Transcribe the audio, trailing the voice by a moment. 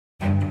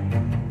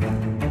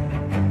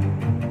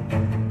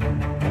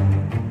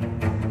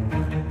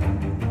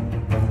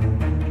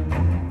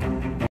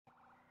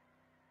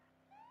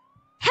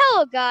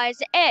Hello guys,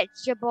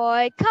 it's your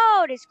boy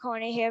Cody's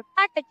Corner here,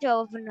 back at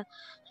you with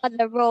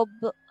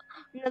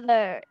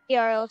another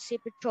ERLC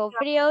patrol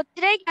video.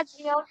 Today guys,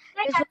 this will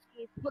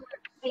be part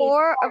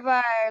 4 of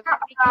our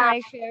Liberty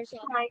County Sheriff's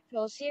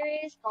Patrol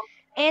series.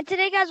 And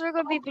today guys, we're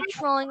going to be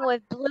patrolling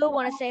with BLU.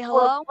 Want to say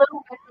hello?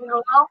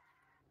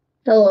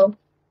 Hello.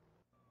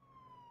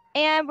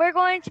 And we're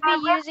going to be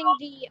using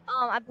the,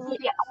 I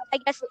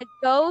guess the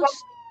Ghost,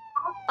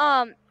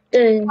 The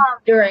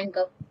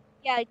Durango.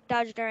 yeah,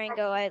 Dodge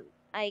Durango.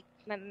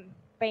 My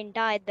brain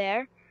died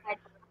there.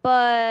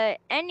 But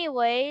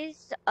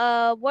anyways,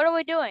 what are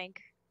we doing?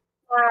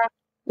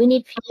 We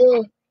need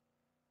fuel.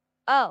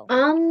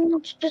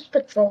 Oh. Just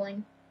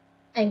patrolling.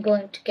 I'm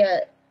going to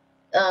get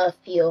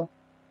fuel.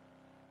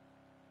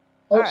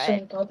 Oh, All right.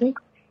 someone called me.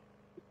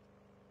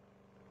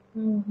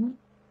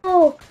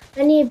 Oh,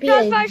 I need to be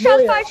Shots a fired!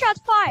 lawyer. Shots fired!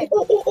 Shots fired!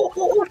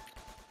 Oh.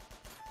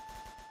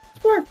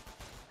 Spark.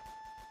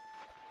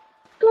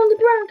 Go on the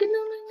ground. Get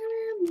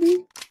on the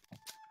ground.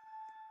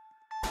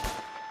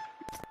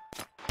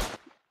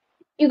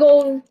 You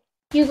go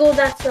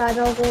that side.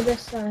 I'll go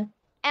this side.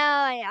 Oh,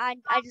 I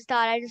just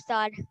died.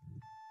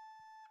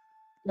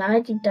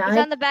 Died? You died? He's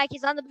on the back.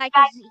 He's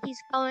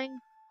going.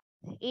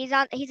 He's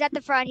at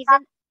the front.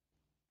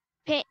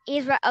 Okay,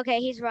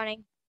 he's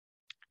running.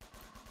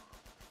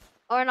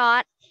 Or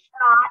not.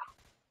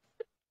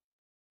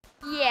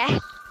 Yeah.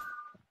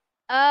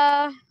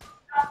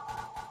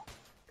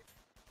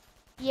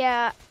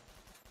 Yeah.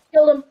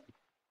 Killed him.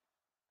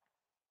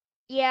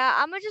 Yeah,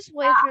 I'm gonna just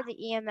wait for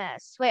the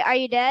EMS. Wait, are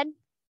you dead?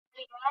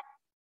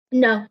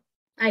 No,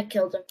 I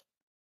killed him.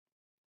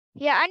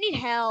 Yeah, I need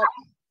help.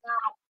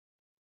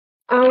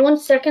 1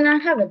 second, I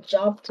have a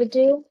job to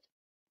do.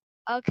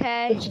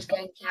 Okay. Which is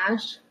getting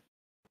cash.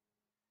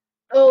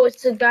 Oh,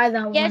 it's the guy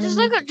that. Yeah, just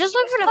look for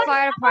the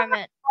fire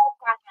department.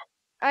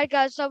 All right,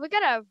 guys. So we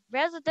got a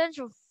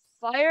residential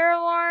fire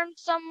alarm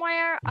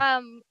somewhere.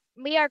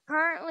 We are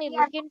currently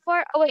looking for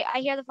it. Oh wait, I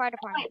hear the fire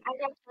department.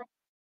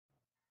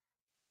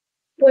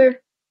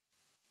 Where?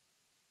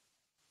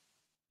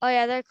 Oh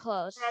yeah, they're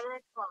close.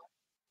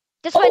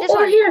 This way.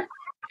 Here.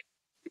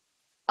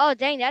 Oh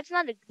dang, that's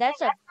a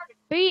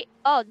pretty.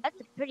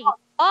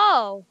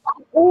 Oh.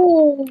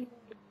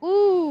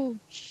 Ooh,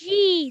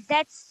 jeez,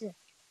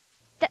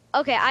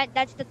 okay.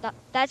 That's the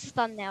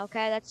thumbnail.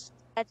 Okay, that's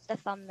the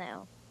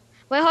thumbnail.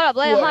 Wait, hold up.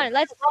 Hold on.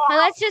 Let's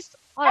just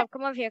hold up.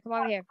 Come over here.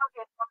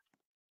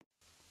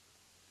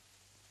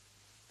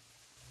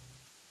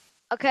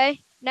 Okay,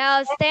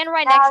 now stand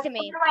right next to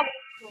me.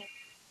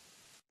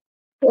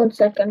 1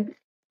 second.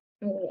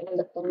 I'm on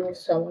the phone with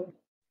someone.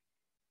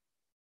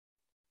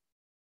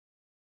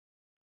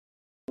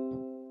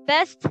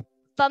 Best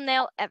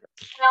thumbnail ever.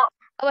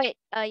 Oh wait,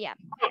 yeah.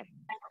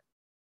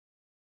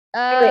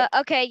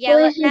 Okay,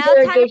 yeah. Now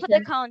time to put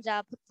the cones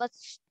up.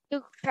 Let's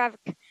do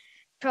traffic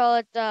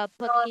control.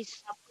 Put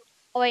these.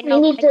 Oh wait, no.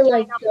 We need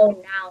to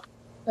go now.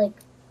 Oh.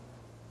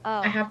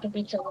 I have to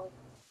be someone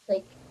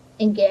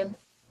in game.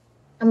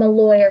 I'm a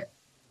lawyer.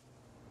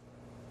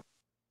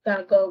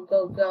 Gotta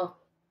go.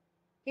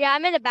 Yeah,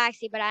 I'm in the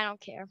backseat, but I don't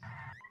care.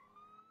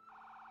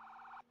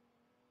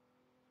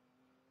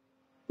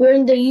 We're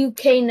in the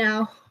UK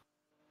now,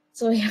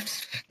 so we have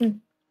to.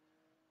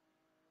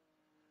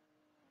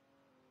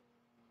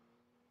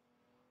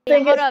 Yeah,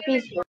 hold up.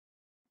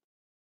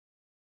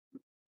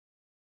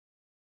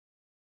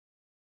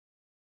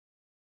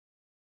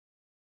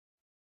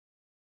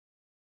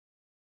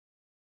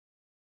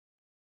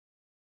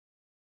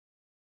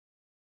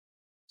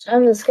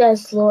 I'm this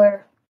guy's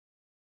lawyer.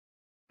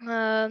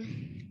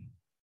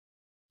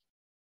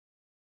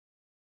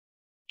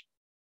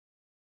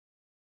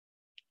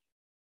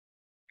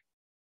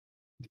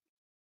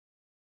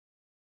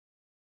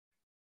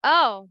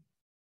 Oh.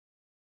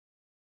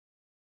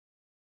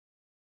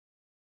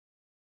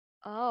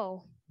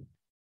 Oh.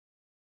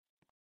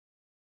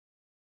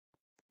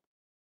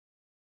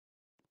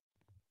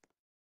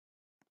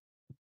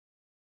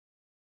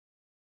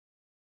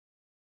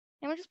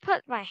 I'm gonna just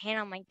put my hand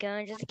on my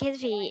gun just in case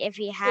if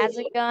he has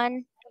a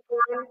gun.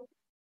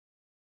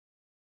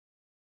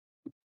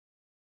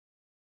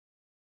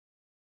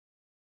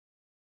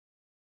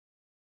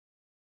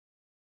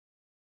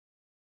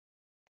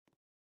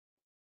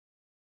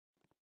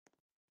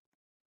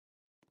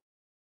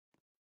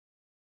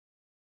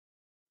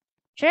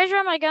 Should I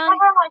draw my gun?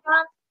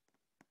 Huh?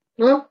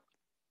 Whoa.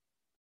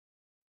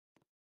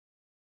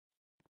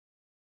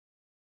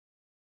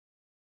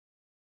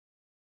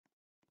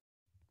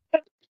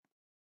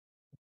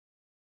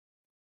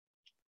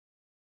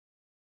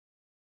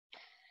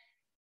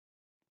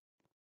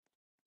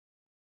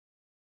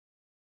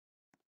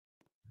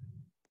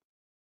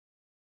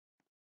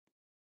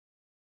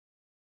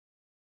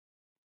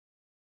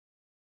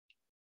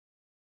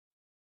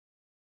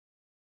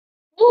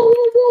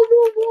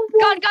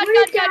 Gun.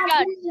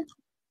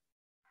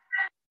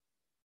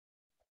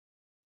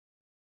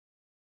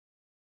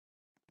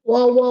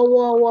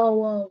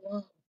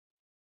 Whoa.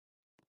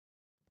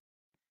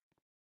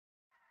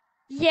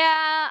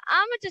 Yeah,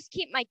 I'm gonna just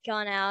keep my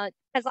gun out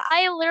because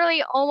I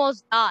literally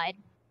almost died.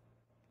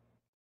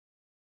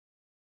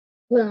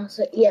 Well,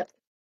 so yeah.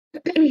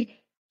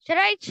 Should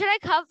I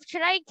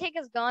take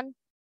his gun?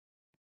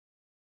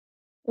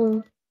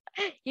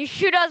 You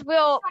shoot us, we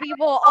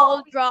will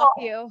all drop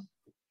you.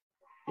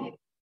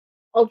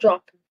 I'll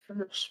drop him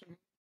first.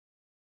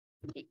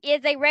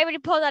 It's like right when he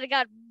pulls out a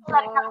gun.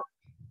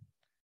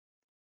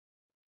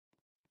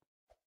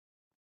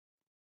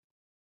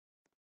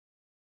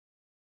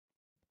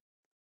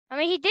 I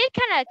mean, he did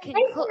kind of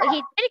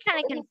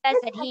confess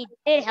that he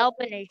did help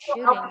in his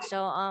shooting.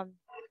 So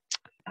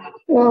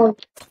Well,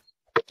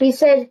 he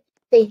said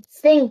they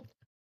think.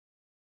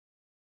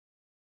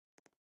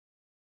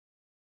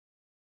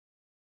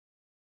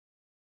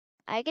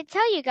 I can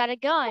tell you got a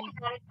gun.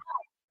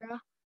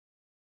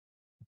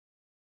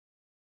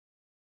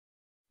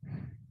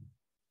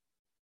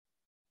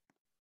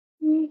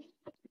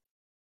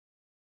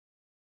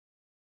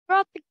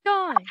 Drop the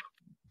gun.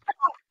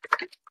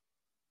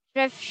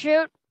 Should I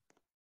shoot?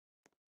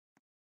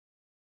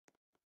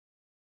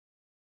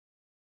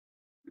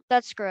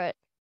 Let's screw it.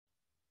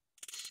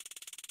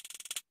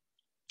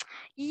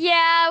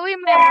 Yeah, we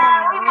might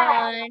want to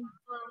run.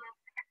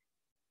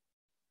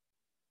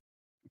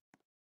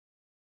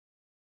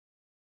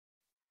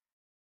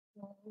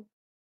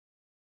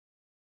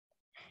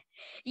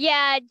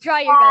 Yeah, draw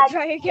your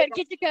gun. Get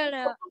your gun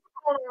out.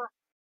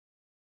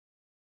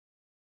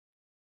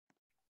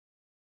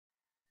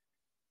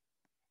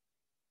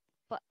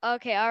 But,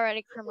 okay,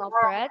 already criminal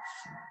threats.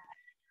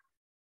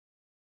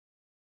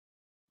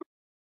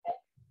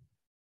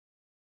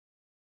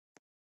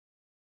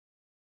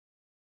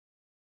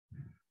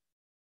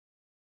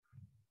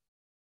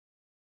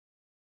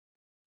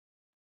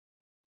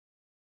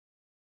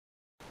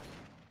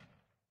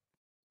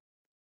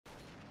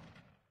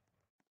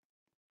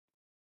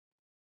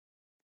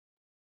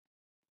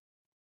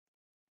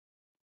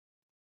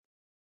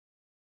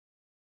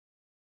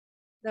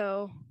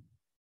 No.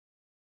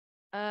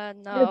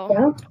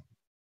 No.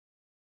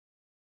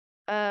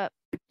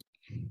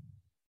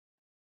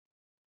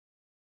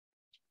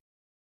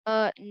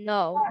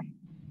 No.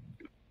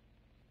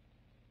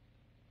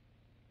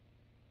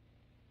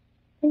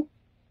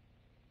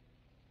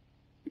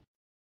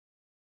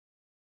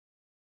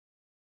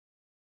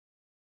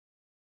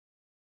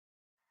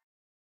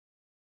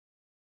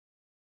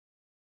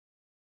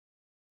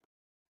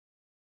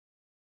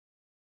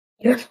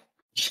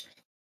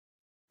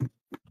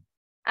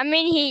 I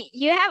mean,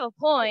 you have a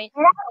point.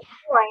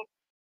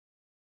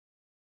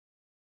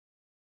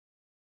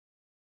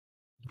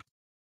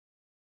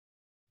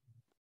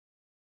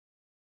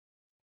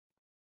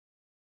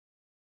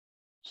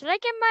 Should I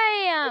get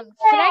my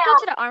should I go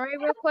to the armory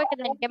real quick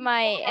and then get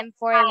my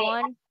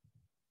M4A1?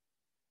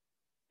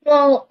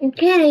 Well, you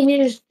can't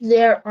use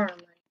their armor.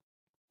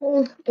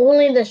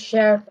 Only the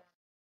sheriff.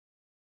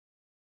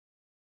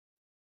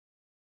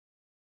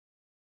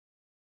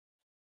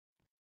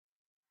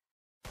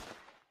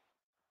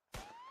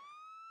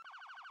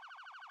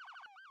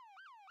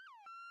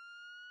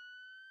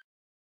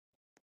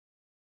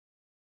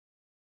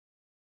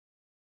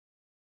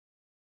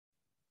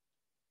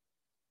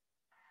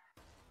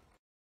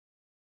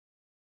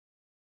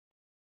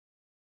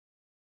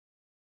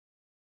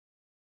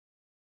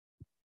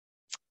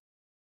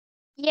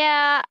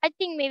 Yeah, I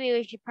think maybe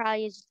we should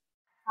probably use.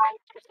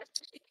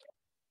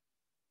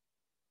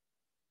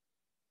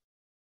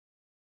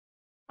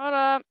 Hold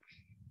up.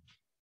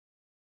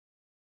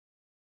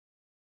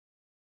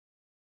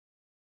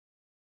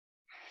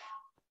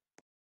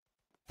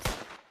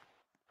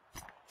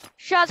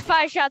 Shots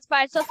fired,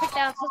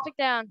 suspect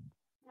down.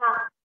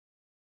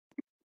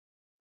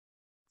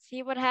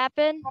 See what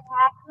happened?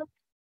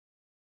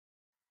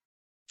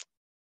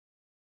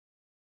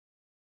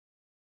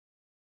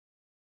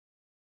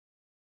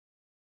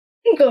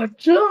 He got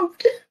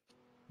jumped.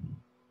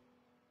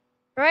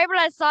 Right when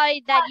I saw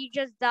that you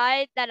just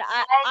died, that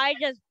I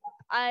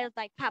was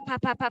like pop.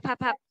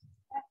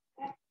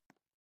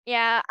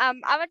 Yeah,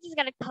 I'm just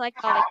gonna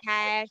collect all the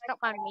cash.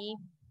 Don't mind me.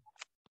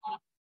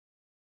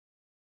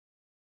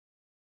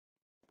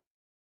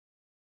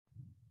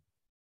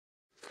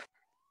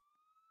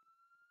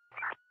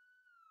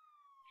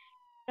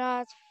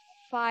 Shots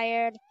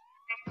fired.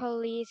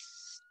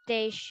 Police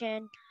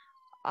station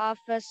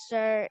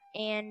officer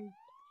and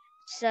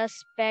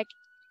suspect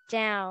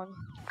down.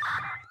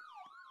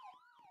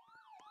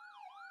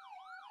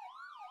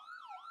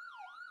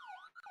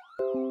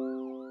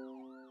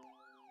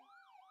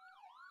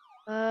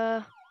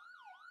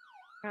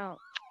 No.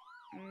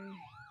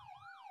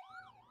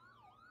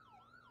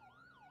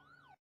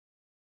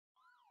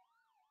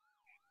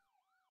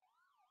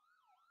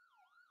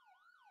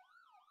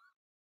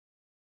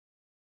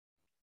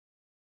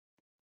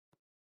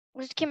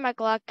 Let's keep my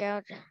Glock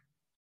out.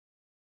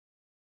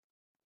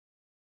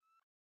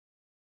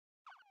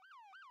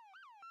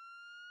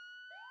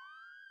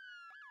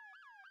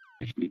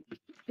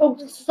 Oh,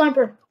 it's a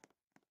sniper.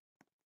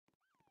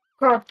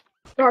 Car.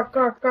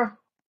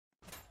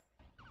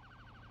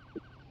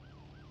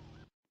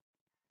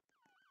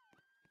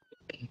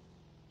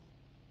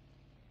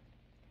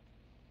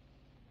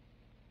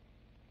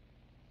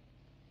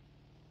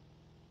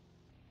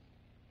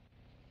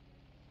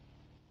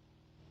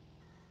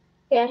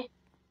 Okay.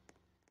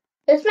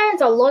 This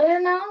man's a lawyer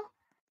now?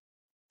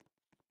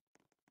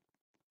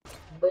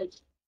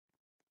 Wait.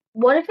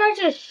 What if I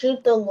just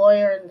shoot the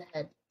lawyer in the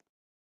head?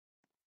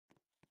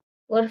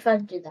 What if I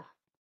do that?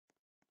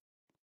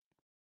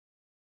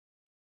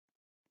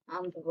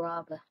 I'm the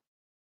robber.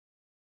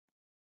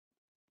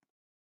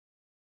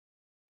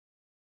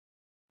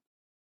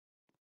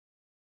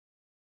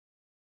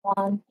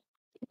 One,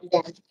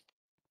 then.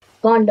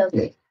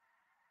 Condom.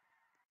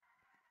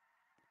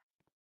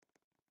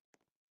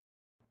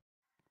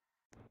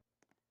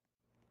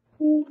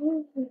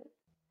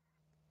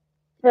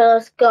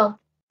 Let's go.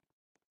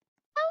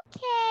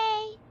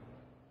 Okay.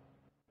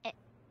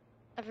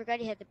 I forgot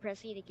you had to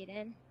press E to get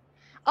in.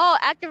 Oh,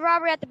 active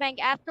robbery at the bank.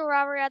 After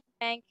robbery at the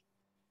bank.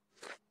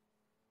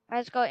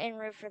 Let's go en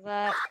route for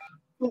that.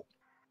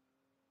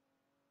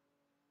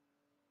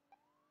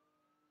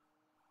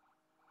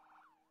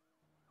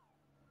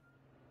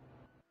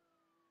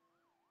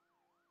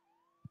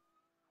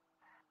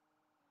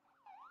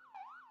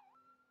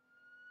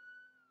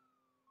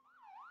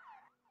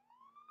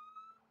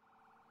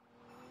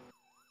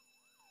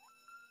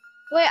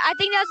 Wait, I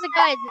think that's the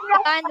guy.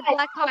 The guy in the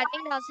black car. I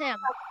think that was him.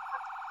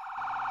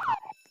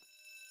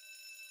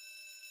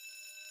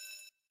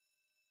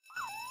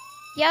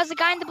 Yeah, it was the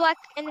guy in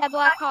that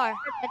black car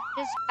that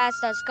just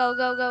passed us. Go,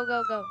 go, go,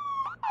 go, go.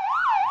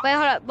 Wait,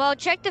 hold up. Well,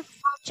 maybe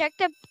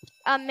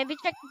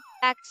check the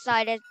back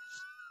side.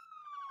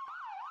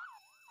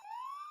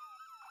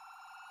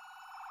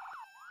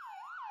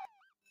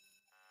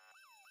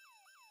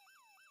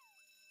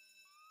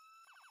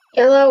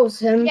 Yeah, that was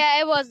him.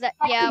 Yeah, it was that.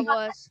 Yeah, it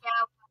was.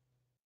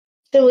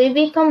 Should we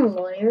become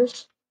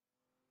lawyers?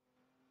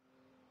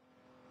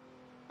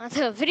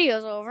 Until the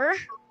video's over.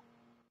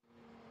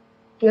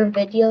 Your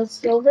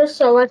video's over,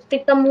 so let's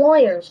become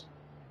lawyers.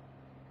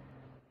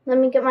 Let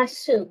me get my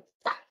suit.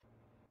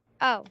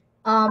 Oh.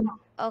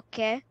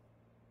 Okay.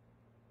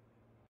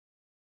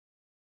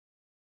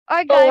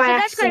 Alright guys, so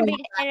that's going to be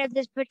the end of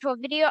this patrol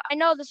video. I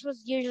know this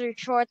was usually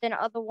short than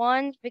other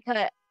ones because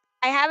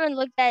I haven't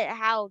looked at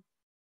how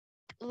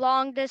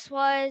long this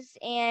was,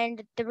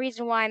 and the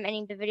reason why I'm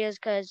ending the video is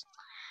because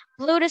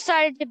Blue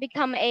decided to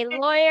become a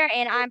lawyer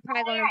and I'm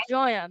probably going to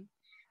join him.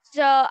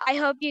 So I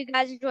hope you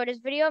guys enjoyed this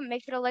video.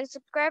 Make sure to like,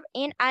 subscribe,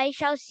 and I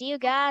shall see you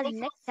guys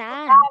next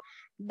time.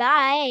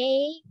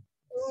 Bye.